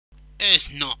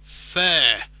It's not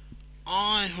fair.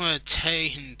 I were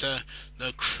taking the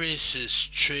Christmas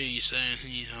trees and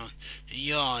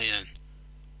the iron.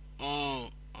 Oh,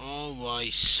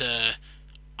 alright, sir.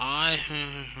 I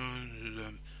heard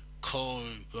them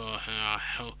calling for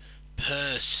help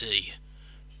Percy.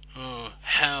 Oh,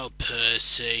 hell,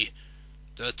 Percy.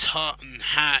 The Tartan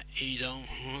Hat, he don't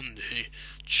want to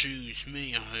choose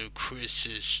me on the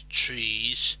Christmas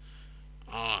trees.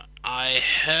 I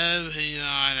heard he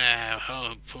had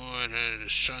help for the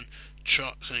sun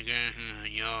trucks again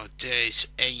in your days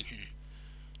ain't.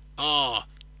 Oh,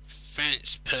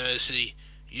 thanks, Percy.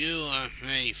 You have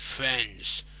made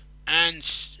friends. And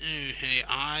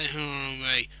I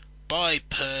away. Bye,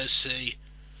 Percy.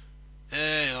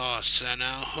 There are,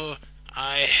 Senator.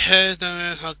 I heard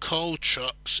there were coal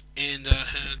trucks in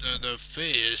the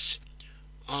fields.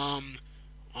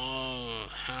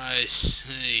 I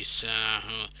see,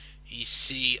 Senator. You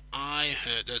see, I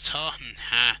heard the Tartan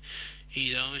Hat.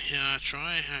 He don't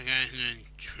try again and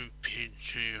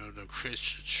the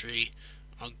Christmas tree.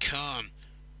 Come.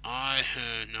 I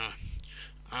heard no.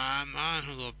 I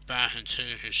will go back into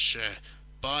his chair.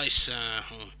 Bye,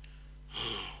 Senator.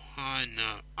 I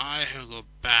know. I will go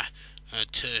back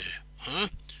to. Huh?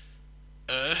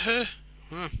 Huh?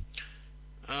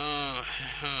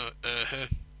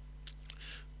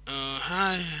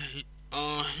 Hi.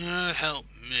 Help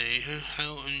me.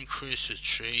 Help in Christmas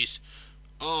trees.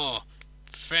 Oh,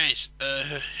 thanks.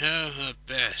 Her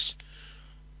best.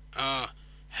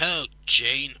 Help,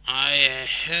 Jane. I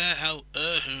help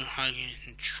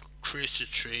hanging Christmas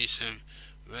trees and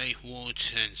Ray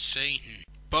Water and Satan.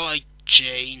 Bye,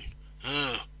 Jane.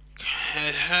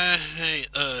 Hey,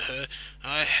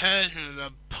 I heard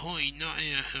the point, not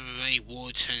in Ray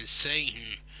Water and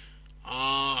Satan.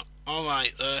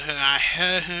 Alright, I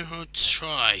heard her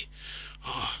try.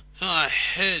 I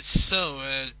heard so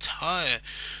tired.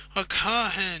 I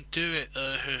can't do it,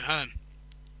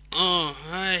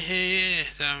 I hear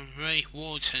the Ray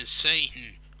Water and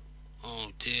Satan.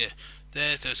 Oh dear,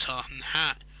 there's the Tartan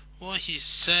Hat. What did he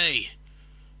say?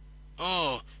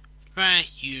 Oh,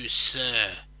 thank you,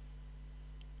 sir.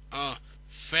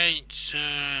 Thanks,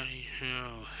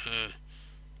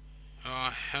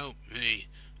 help me,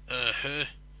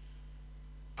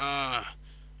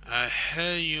 I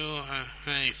heard you have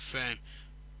made friend.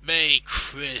 Merry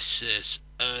Christmas,